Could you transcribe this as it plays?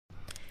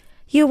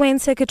UN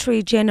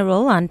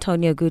Secretary-General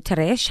Antonio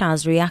Guterres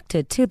has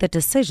reacted to the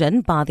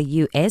decision by the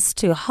US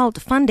to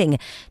halt funding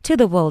to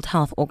the World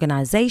Health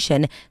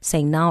Organization,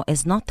 saying now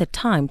is not the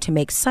time to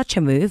make such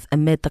a move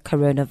amid the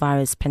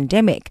coronavirus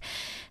pandemic.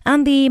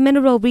 And the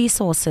Mineral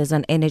Resources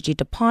and Energy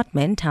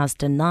Department has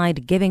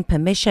denied giving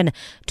permission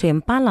to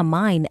Impala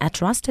mine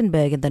at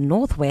Rustenburg in the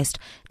northwest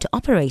to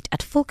operate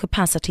at full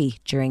capacity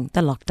during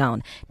the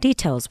lockdown.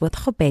 Details with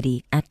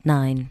Khobedi at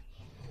 9.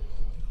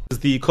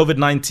 The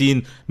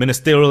COVID-19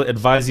 Ministerial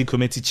Advisory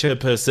Committee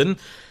chairperson.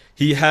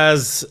 He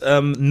has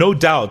no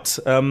doubt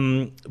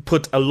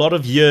put a lot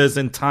of years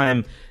and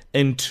time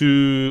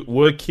into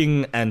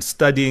working and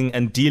studying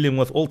and dealing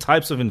with all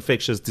types of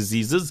infectious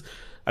diseases.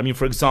 I mean,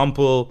 for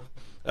example,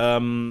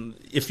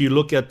 if you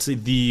look at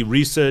the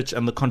research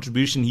and the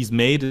contribution he's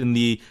made in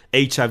the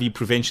HIV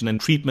prevention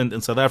and treatment in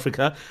South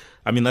Africa,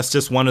 I mean, that's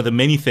just one of the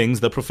many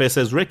things the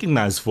professor is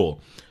recognized for.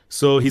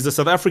 So he's a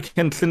South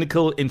African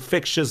clinical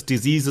infectious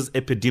diseases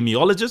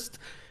epidemiologist.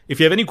 If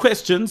you have any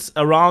questions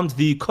around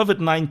the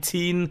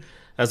COVID-19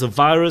 as a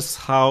virus,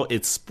 how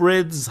it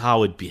spreads,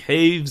 how it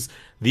behaves,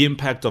 the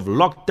impact of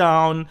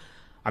lockdown,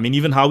 I mean,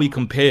 even how we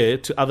compare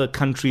to other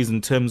countries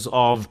in terms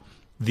of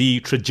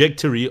the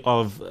trajectory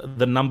of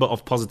the number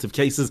of positive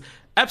cases,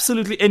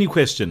 absolutely any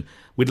question,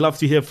 we'd love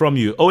to hear from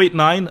you.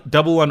 089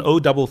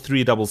 110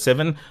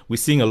 3377. We're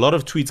seeing a lot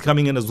of tweets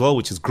coming in as well,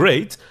 which is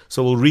great.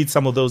 So we'll read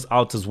some of those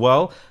out as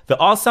well.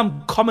 There are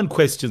some common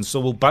questions, so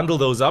we'll bundle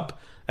those up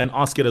and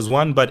ask it as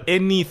one. But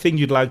anything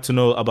you'd like to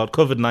know about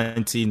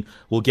COVID-19,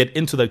 we'll get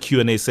into the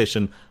Q&A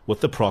session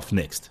with the Prof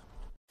next.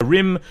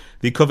 Karim,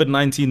 the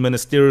COVID-19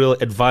 Ministerial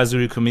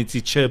Advisory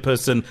Committee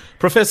chairperson.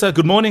 Professor,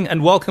 good morning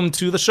and welcome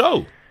to the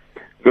show.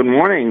 Good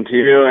morning to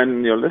you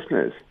and your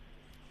listeners.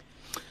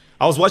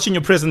 I was watching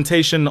your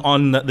presentation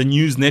on the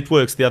news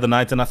networks the other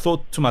night and I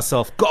thought to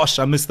myself, gosh,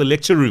 I missed the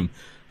lecture room.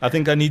 I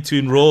think I need to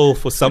enroll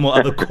for some or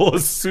other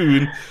course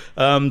soon.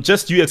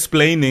 Just you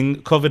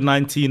explaining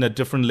COVID-19 at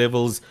different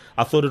levels.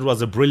 I thought it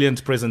was a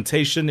brilliant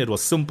presentation. It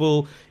was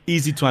simple,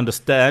 easy to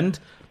understand.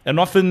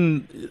 And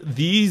often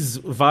these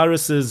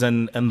viruses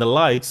and the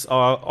likes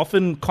are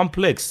often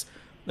complex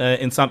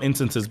in some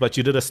instances, but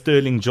you did a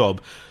sterling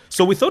job.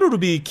 So we thought it would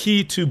be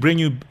key to bring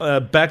you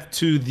back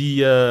to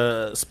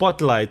the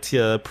spotlight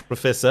here,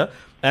 Professor,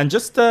 and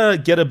just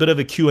get a bit of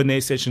a Q&A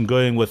session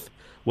going with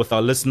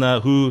our listener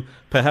who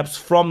perhaps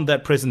from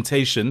that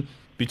presentation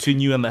between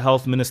you and the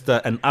health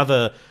minister and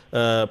other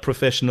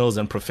professionals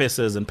and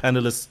professors and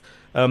panelists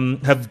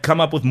have come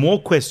up with more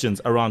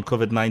questions around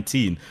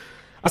COVID-19.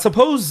 I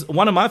suppose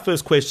one of my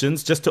first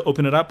questions, just to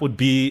open it up, would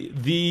be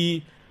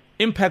the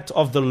impact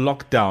of the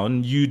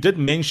lockdown. You did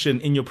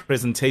mention in your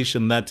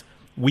presentation that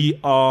we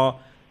are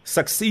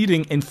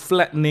succeeding in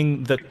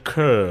flattening the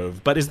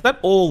curve, but is that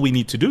all we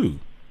need to do?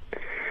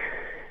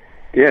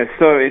 Yes,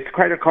 so it's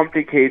quite a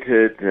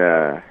complicated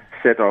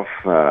set of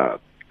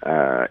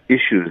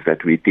issues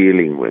that we're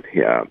dealing with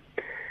here.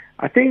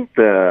 I think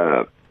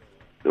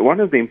one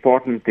of the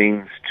important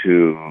things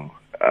to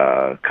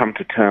come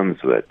to terms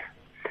with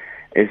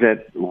is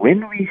that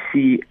when we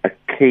see a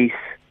case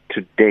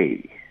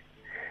today,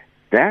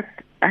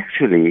 that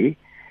actually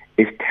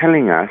is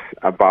telling us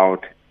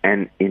about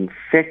an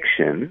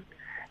infection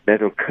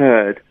that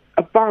occurred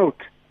about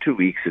 2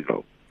 weeks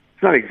ago.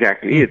 It's not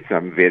exactly, it's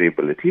some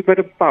variability, but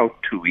about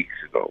 2 weeks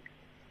ago.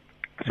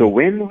 So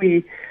when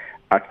we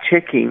are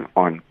checking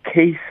on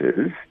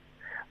cases,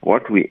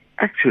 what we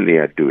actually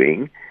are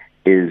doing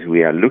is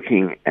we are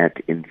looking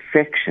at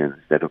infections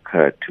that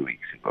occurred 2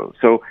 weeks ago.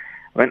 So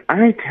when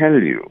I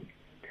tell you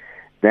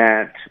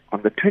that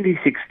on the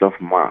 26th of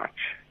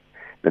March,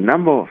 the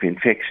number of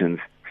infections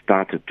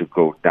started to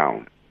go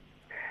down,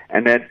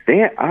 and that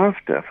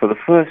thereafter, for the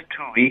first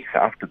 2 weeks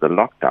after the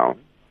lockdown,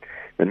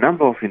 the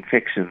number of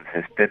infections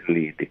has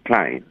steadily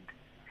declined.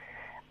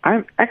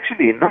 I'm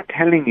actually not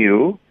telling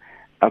you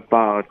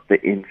about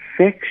the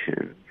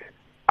infections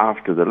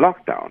after the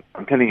lockdown.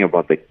 I'm telling you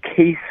about the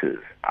cases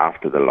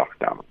after the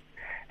lockdown.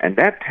 And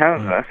that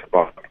tells us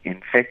about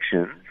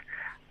infections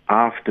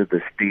after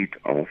the state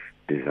of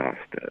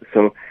disaster.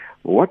 So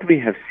what we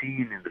have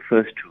seen in the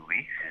first 2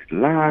 weeks is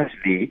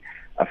largely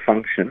a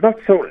function, not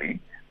solely,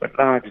 but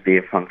largely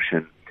a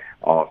function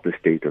of the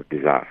state of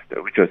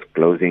disaster, which was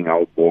closing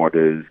our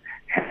borders,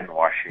 hand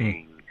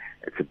washing.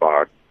 It's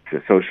about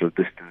social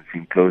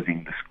distancing,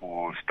 closing the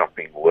schools,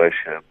 stopping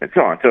worship, and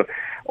so on. So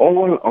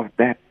all of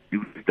that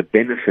is the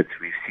benefits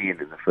we've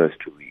seen in the first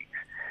 2 weeks.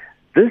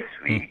 This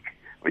week,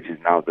 which is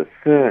now the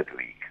third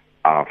week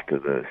after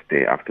the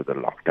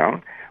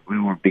lockdown, we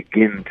will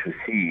begin to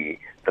see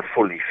the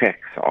full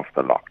effects of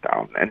the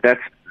lockdown. And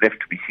that's left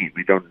to be seen.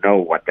 We don't know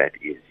what that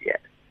is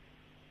yet.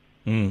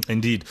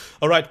 Indeed.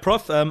 All right,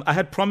 Prof, I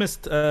had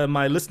promised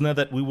my listener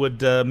that we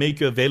would make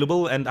you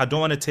available, and I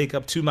don't want to take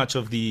up too much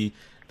of the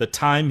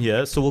time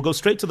here, so we'll go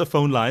straight to the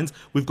phone lines.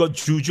 We've got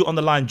Juju on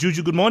the line.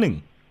 Juju, good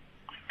morning.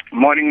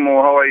 Morning,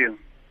 Mo. How are you?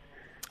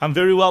 I'm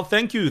very well,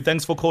 thank you.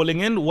 Thanks for calling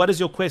in. What is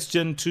your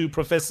question to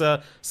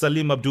Professor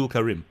Salim Abdool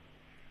Karim?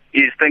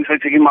 Yes, thanks for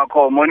taking my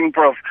call. Morning,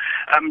 Prof.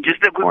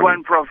 Just a quick Morning.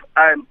 one, Prof.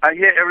 I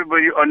hear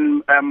everybody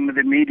on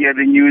the media,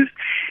 the news,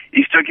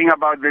 is talking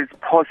about this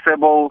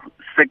possible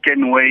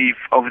second wave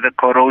of the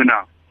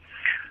corona.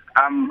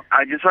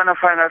 I just want to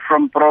find out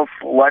from Prof,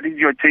 what is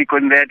your take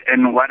on that,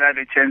 and what are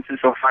the chances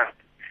of us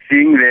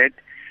seeing that?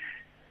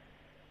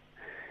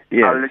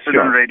 Yeah, I'll listen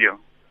sure. on radio.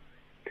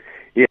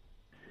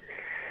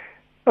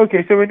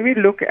 Okay, so when we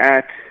look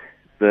at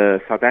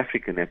the South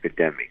African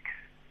epidemic,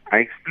 I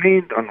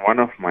explained on one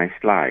of my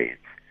slides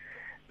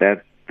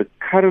that the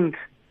current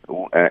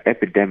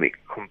epidemic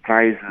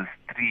comprises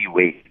 3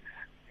 waves.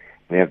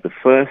 We have the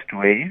first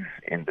wave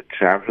in the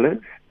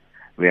travelers,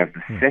 we have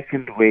the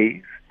second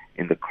wave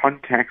in the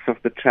contacts of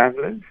the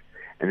travelers,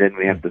 and then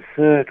we have the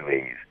third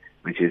wave,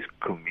 which is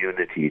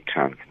community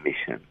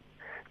transmission.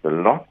 The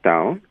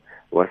lockdown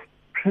was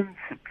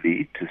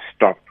principally to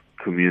stop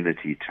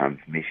community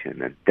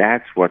transmission, and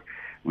that's what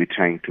we're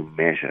trying to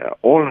measure.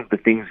 All of the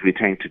things we're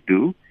trying to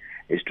do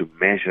is to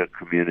measure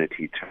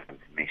community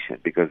transmission,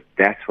 because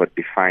that's what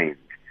defines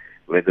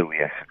whether we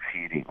are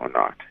succeeding or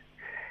not.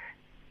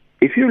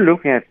 If you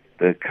look at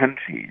the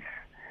countries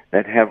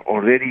that have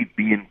already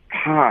been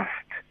past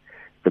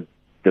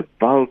the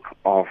bulk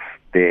of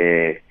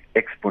their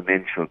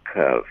exponential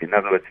curve, in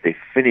other words, they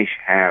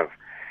have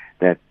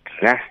that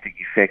drastic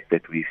effect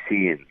that we've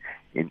seen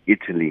in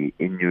Italy,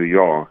 in New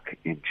York,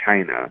 in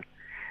China,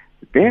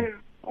 then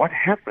what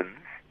happens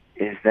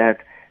is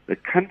that the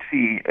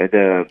country,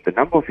 the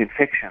number of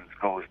infections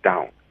goes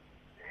down.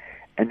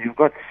 And you've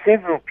got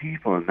several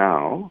people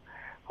now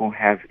who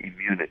have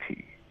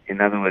immunity. In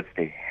other words,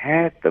 they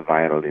had the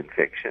viral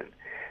infection.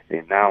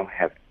 They now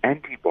have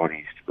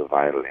antibodies to the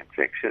viral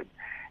infection.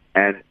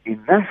 And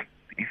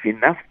if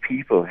enough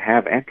people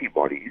have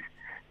antibodies,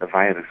 the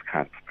virus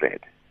can't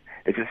spread.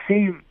 It's the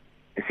same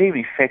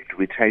effect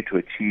we try to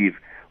achieve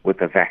with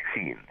the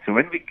vaccine. So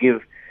when we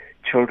give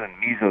children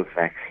measles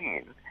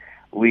vaccine,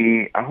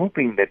 we are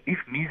hoping that if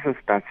measles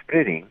starts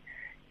spreading,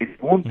 it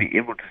won't be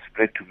able to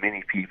spread to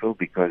many people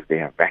because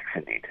they are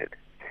vaccinated.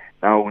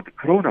 Now, with the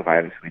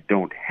coronavirus, we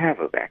don't have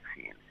a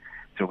vaccine,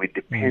 so we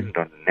depend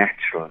on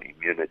natural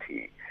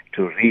immunity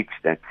to reach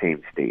that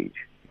same stage.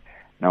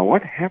 Now,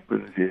 what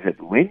happens is that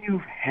when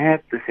you've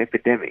had this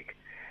epidemic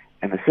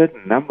and a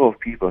certain number of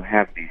people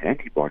have these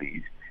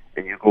antibodies,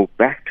 and you go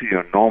back to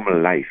your normal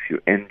life,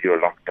 you end your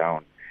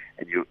lockdown,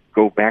 and you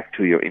go back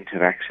to your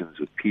interactions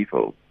with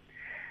people,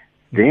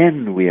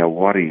 then we are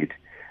worried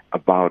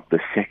about the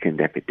second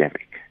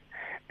epidemic.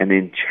 And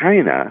in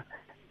China,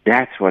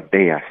 that's what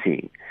they are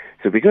seeing.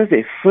 So because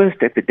their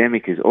first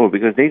epidemic is over,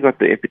 because they got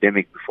the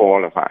epidemic before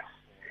all of us,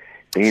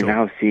 they're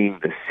now seeing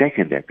the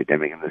second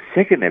epidemic. And the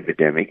second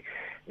epidemic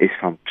is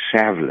from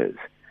travelers.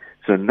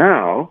 So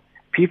now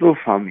people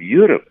from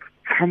Europe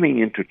coming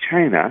into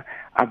China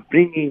are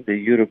bringing the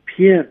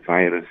European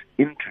virus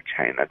into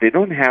China. They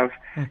don't have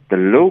the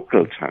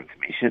local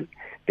transmission.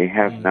 They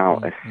have now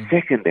a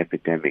second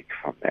epidemic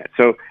from that.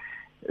 So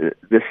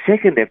the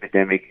second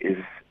epidemic is,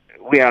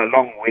 we are a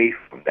long way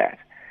from that.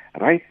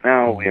 Right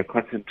now we are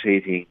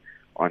concentrating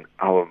on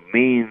our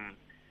main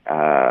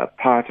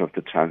part of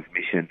the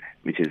transmission,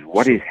 which is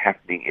what is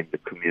happening in the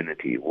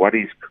community. What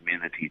is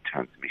community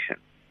transmission?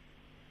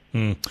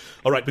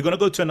 All right, we're going to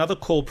go to another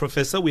call,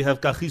 Professor. We have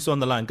Kagiso on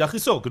the line.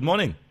 Kagiso, good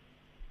morning.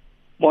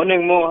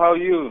 Morning, Mo. How are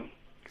you?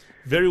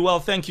 Very well,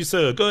 thank you,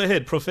 sir. Go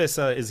ahead,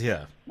 Professor is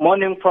here.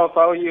 Morning, Prof.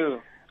 How are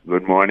you?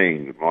 Good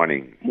morning. Good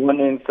morning.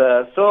 Morning,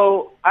 sir.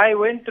 So I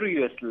went through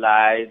your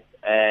slides,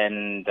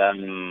 and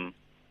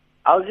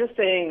I was just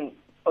saying,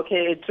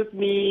 okay, it took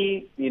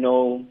me,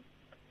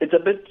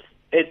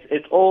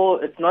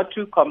 it's not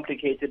too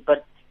complicated,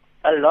 but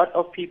a lot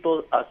of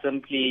people are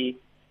simply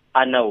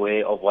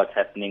unaware of what's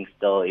happening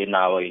still in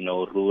our,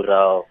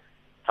 rural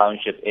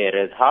township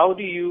areas. How would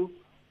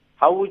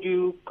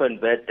you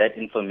convert that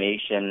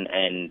information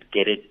and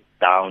get it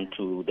down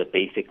to the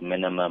basic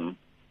minimum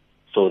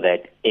so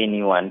that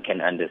anyone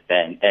can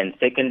understand? And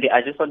secondly,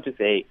 I just want to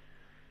say,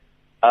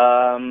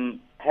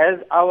 has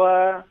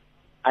our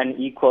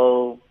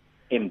unequal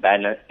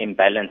imbalance in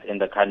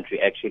the country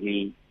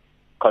actually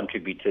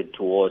contributed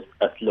towards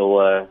a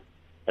slower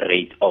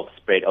rate of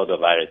spread of the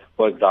virus?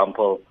 For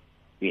example,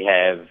 we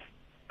have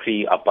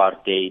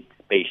pre-apartheid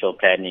spatial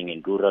planning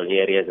in rural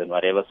areas and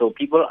whatever. So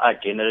people are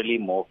generally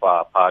more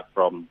far apart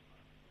from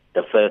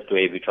the first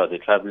wave, which was the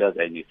travelers,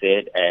 as you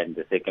said, and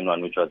the second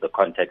one, which was the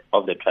contact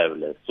of the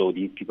travelers. So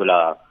these people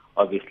are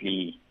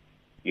obviously,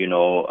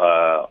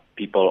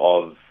 people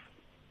of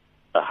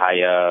a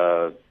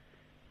higher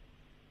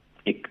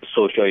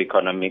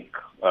socio-economic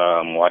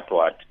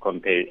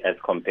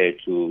compared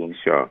to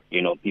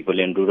people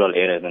in rural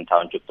areas and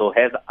townships. So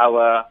has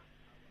our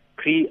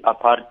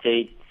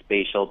pre-apartheid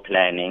spatial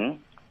planning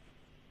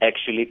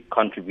actually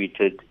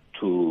contributed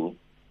to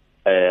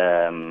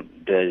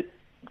the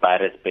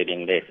virus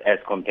spreading less as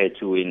compared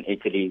to in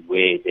Italy,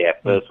 where they are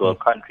first world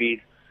countries,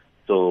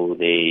 so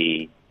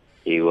they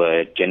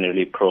were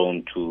generally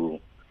prone to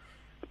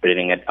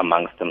spreading it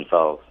amongst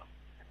themselves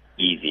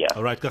easier?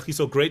 All right,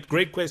 Kagiso,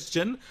 great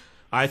question,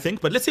 I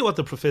think. But let's see what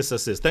the professor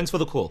says. Thanks for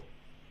the call.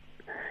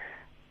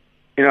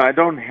 I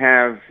don't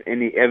have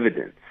any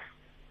evidence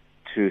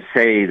to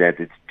say that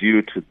it's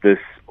due to this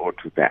or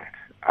to that.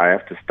 I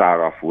have to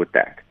start off with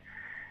that.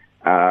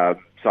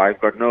 So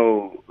I've got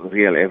no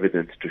real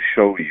evidence to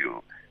show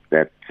you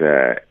that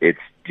it's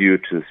due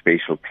to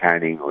spatial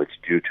planning or it's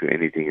due to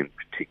anything in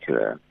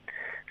particular.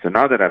 So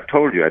now that I've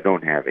told you I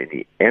don't have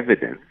any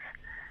evidence,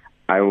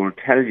 I will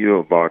tell you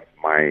about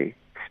my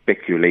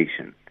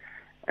speculation.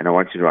 And I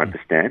want you to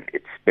understand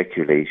it's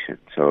speculation.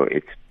 So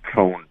it's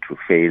prone to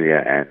failure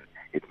and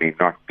it may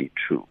not be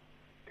true.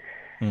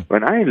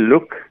 When I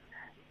look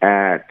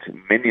at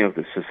many of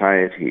the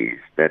societies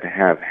that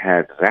have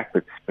had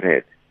rapid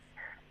spread,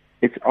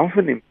 it's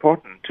often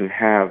important to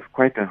have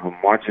quite a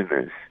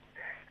homogeneous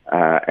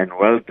and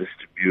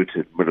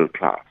well-distributed middle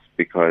class,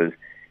 because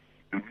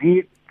you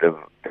need the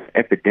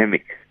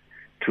epidemic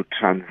to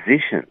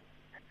transition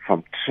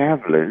from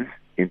travelers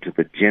into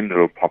the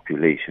general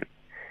population.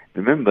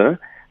 Remember,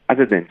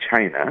 other than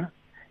China,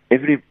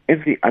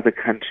 every other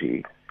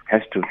country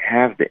has to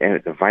have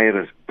the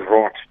virus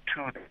brought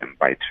to them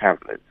by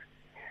travelers.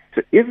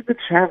 So if the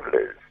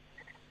travelers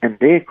and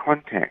their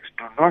contacts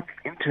do not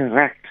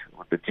interact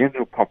with the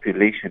general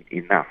population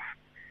enough,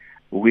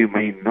 we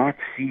may not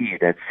see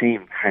that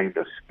same kind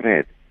of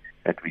spread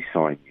that we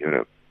saw in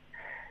Europe.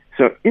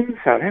 So in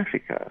South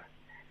Africa,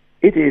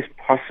 it is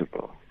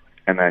possible,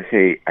 and I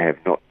say I have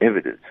no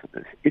evidence for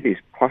this, it is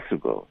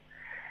possible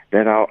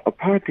that our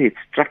apartheid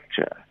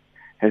structure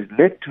has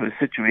led to a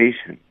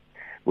situation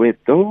where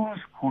those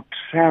who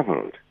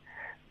traveled,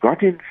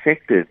 got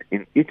infected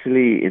in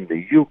Italy, in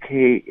the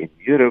UK, in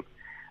Europe,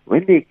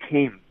 when they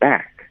came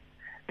back,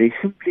 they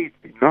simply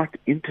did not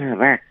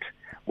interact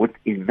with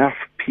enough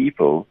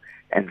people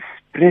and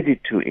spread it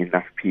to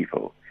enough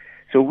people.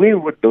 So where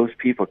would those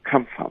people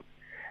come from?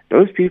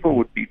 Those people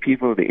would be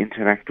people they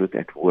interact with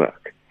at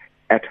work,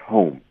 at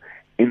home,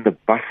 in the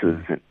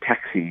buses and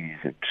taxis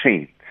and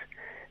trains.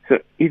 So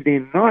if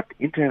they're not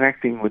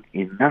interacting with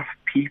enough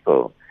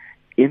people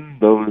in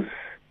those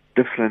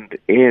different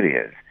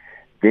areas,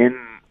 then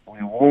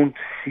we won't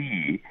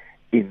see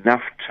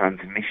enough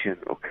transmission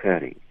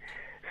occurring.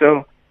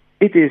 So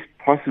it is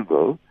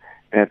possible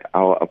that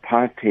our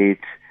apartheid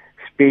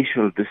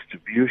spatial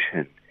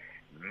distribution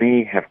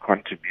may have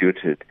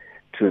contributed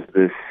to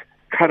this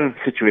current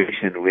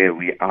situation where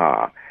we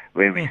are,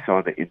 where we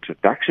saw the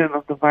introduction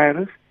of the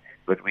virus,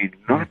 but we're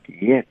not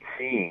yet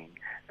seeing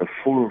the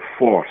full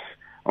force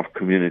of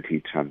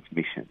community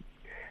transmission.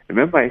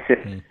 Remember I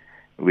said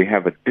we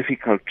have a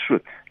difficult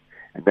truth,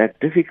 and that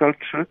difficult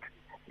truth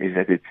is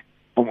that it's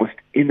almost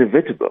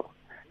inevitable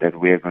that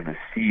we're going to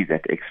see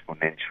that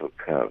exponential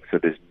curve. So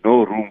there's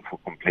no room for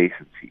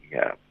complacency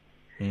here.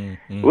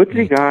 With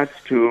regards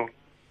to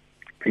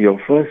your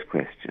first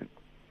question,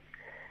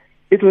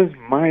 it was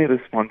my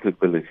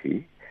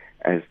responsibility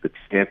as the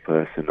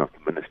chairperson of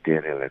the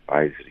Ministerial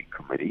Advisory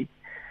Committee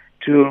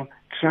to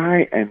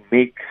try and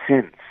make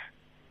sense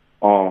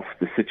of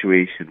the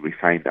situation we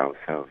find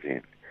ourselves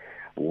in.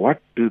 What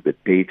do the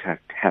data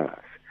tell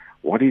us?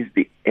 What is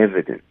the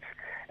evidence?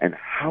 And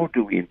how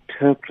do we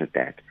interpret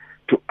that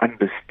to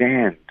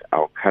understand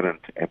our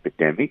current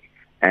epidemic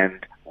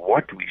and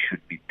what we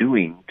should be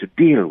doing to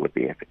deal with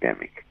the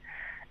epidemic?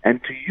 And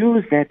to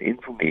use that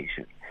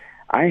information,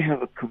 I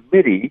have a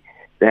committee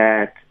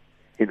that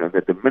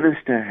the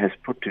minister has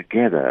put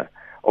together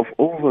of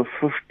over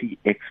 50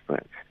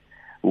 experts.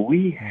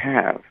 We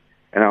have,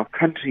 and our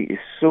country is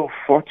so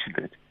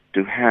fortunate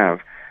to have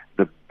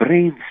the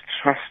brains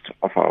trust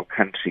of our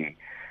country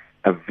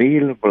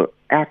available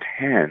at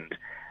hand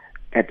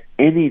at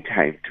any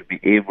time to be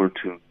able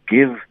to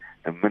give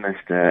the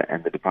minister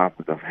and the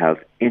Department of Health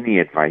any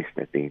advice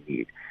that they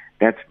need.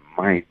 That's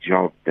my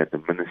job that the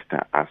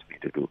minister asked me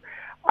to do.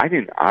 I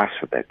didn't ask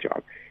for that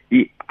job.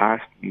 He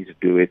asked me to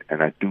do it,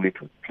 and I do it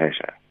with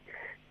pleasure.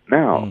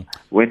 Now,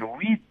 when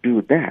we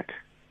do that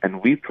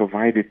and we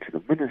provide it to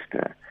the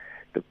minister,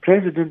 the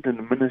president and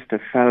the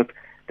minister felt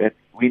that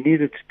we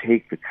needed to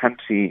take the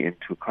country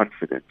into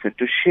confidence and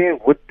to share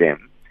with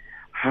them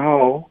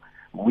how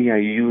we are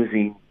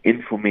using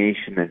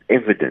information and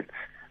evidence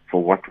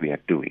for what we are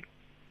doing.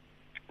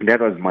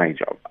 That was my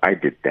job. I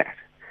did that.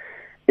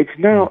 It's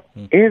now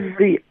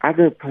every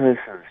other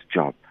person's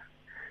job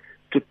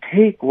to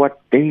take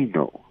what they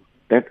know,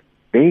 that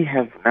they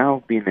have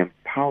now been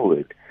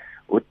empowered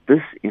with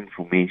this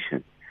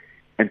information,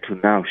 and to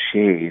now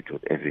share it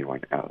with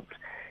everyone else.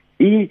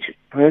 Each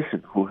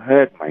person who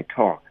heard my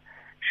talk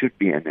should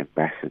be an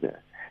ambassador,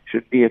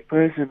 should be a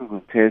person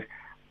who says,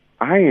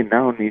 I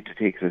now need to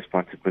take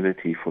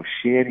responsibility for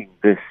sharing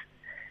this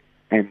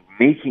and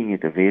making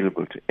it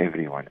available to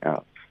everyone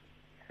else.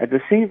 At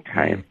the same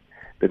time,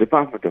 the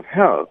Department of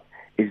Health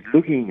is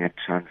looking at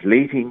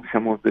translating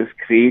some of this,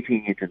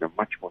 creating it in a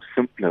much more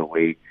simpler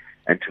way,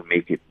 and to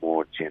make it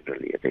more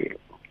generally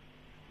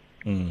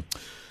available.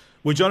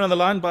 We're joined on the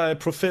line by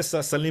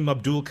Professor Salim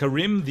Abdool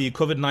Karim, the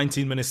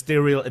COVID-19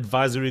 Ministerial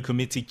Advisory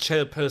Committee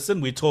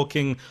Chairperson. We're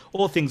talking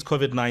all things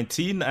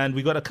COVID-19, and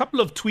we got a couple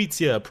of tweets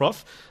here,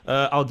 Prof.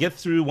 I'll get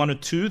through one or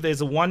two.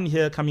 There's a one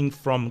here coming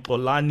from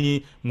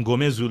Olani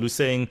Mgomezulu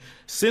saying,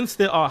 since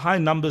there are high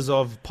numbers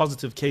of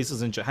positive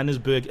cases in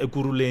Johannesburg,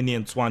 Ekurhuleni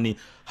and Tshwane,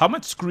 how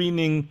much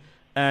screening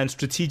and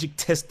strategic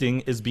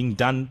testing is being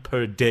done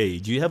per day?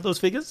 Do you have those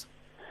figures?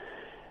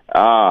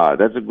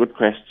 That's a good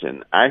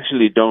question. I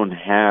actually don't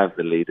have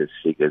the latest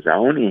figures. I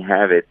only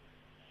have it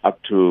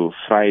up to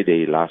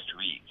Friday last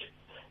week.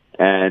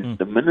 And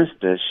the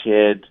minister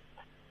shared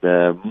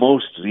the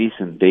most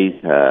recent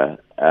data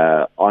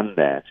on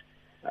that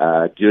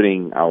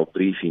during our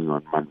briefing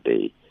on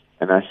Monday.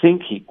 And I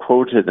think he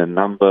quoted a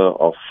number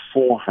of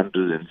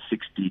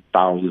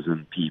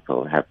 460,000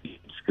 people have been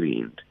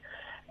screened.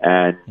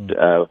 And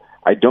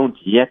I don't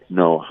yet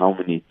know how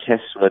many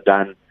tests were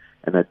done,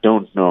 and I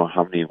don't know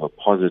how many were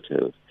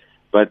positive.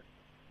 But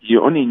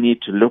you only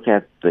need to look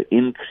at the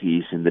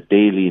increase in the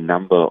daily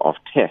number of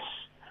tests,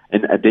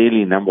 and a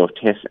daily number of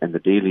tests and the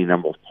daily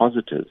number of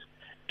positives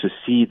to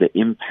see the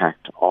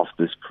impact of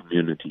this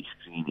community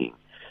screening.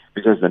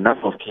 Because the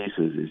number of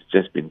cases has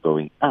just been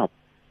going up,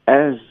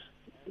 as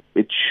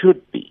it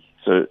should be.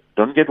 So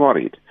don't get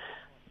worried.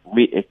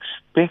 We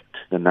expect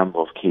the number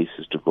of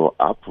cases to go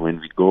up when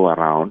we go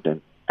around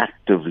and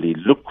actively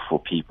look for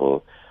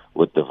people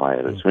with the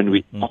virus. When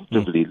we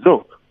actively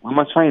look, we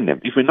must find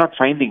them. If we're not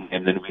finding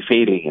them, then we're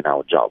failing in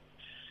our job.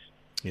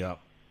 Yeah.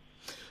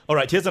 All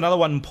right, here's another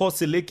one.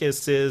 Porcelike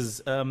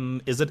says,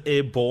 is it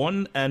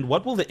airborne, and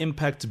what will the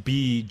impact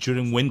be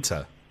during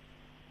winter?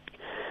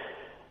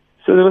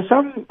 So there was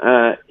some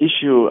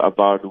issue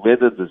about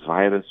whether this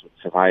virus would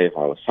survive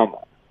our summer.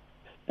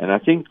 And I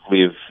think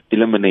we've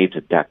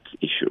eliminated that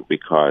issue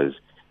because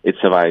it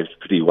survives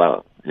pretty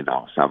well in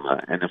our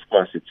summer. And of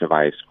course, it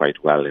survives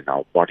quite well in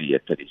our body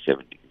at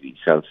 37 degrees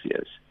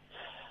Celsius.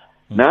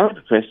 Now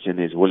the question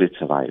is, will it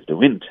survive the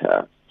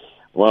winter?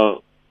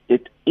 Well,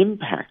 it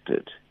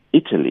impacted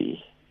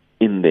Italy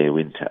in their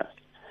winter.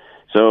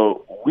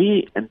 So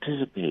we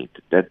anticipate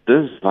that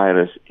this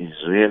virus is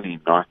really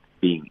not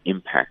being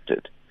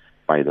impacted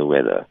by the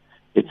weather.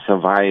 It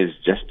survives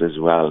just as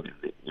well in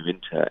the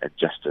winter and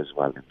just as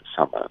well in the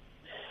summer.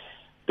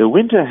 The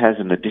winter has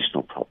an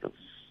additional problem.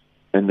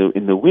 In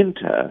the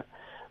winter,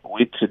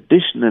 we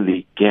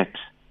traditionally get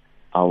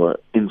our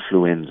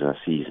influenza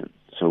season.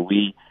 So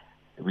we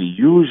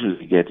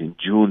usually get in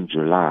June,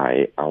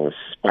 July, our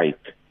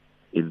spike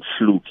in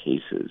flu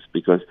cases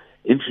because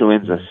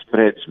influenza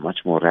spreads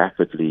much more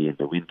rapidly in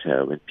the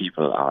winter when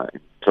people are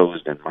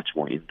enclosed and much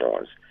more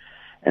indoors.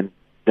 And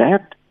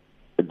that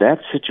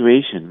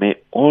situation may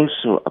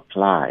also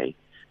apply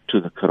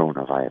to the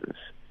coronavirus.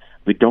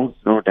 We don't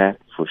know that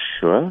for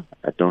sure.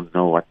 I don't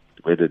know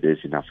whether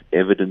there's enough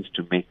evidence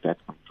to make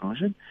that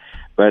conclusion.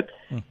 But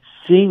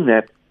seeing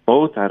that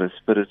both are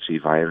respiratory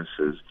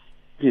viruses,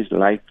 it is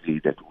likely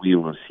that we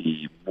will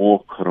see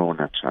more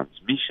corona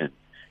transmission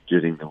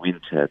during the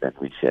winter than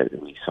we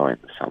saw in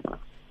the summer.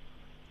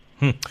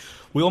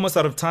 We're almost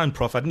out of time,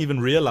 Prof. I didn't even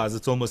realize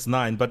it's almost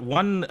 9. But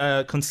one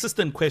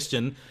consistent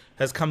question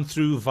has come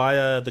through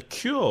via the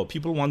cure.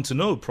 People want to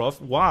know,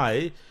 Prof,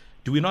 why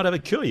do we not have a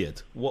cure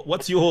yet?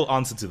 What's your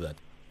answer to that?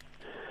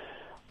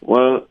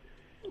 Well,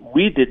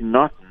 we did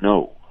not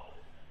know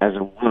as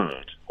a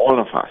world, all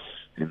of us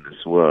in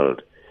this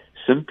world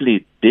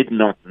simply did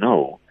not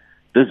know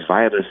this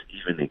virus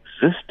even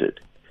existed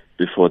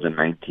before the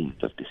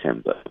 19th of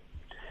December.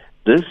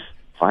 This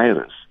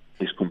virus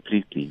is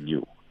completely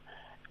new.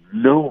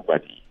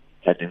 Nobody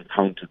had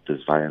encountered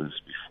this virus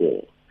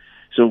before.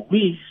 So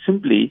we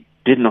simply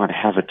did not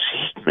have a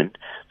treatment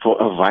for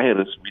a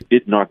virus we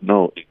did not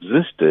know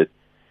existed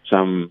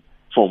some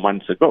 4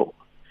 months ago.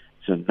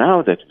 So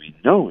now that we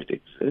know it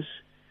exists,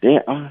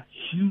 there are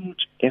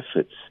huge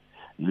efforts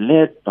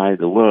led by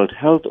the World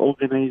Health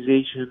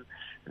Organization,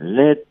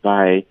 led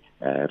by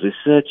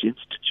research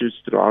institutes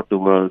throughout the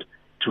world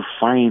to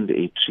find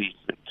a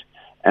treatment.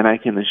 And I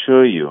can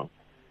assure you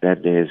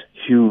that there's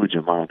huge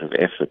amount of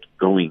effort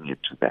going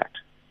into that.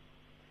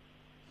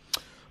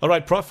 All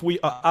right, Prof,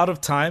 we are out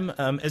of time.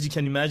 As you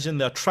can imagine,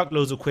 there are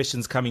truckloads of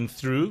questions coming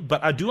through,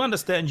 but I do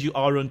understand you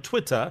are on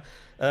Twitter.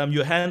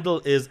 Your handle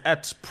is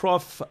at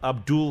Prof.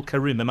 Abdool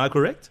Karim. Am I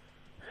correct?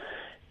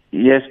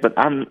 Yes, but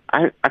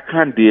I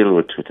can't deal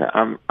with Twitter.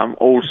 I'm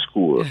old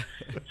school.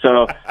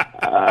 So,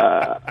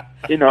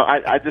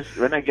 I just,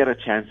 when I get a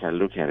chance, I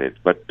look at it.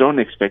 But don't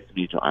expect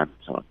me to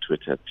answer on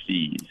Twitter,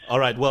 please. All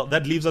right, well,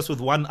 that leaves us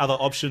with one other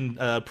option,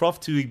 Prof,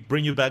 to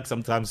bring you back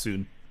sometime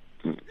soon.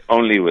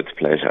 Only with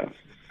pleasure.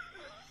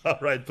 All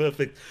right,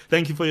 perfect.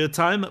 Thank you for your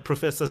time,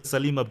 Professor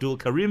Salim Abdool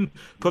Karim,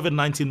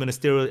 COVID-19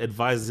 Ministerial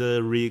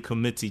Advisory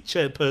Committee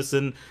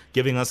Chairperson,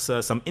 giving us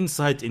some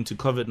insight into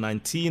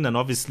COVID-19 and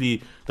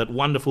obviously that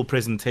wonderful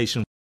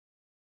presentation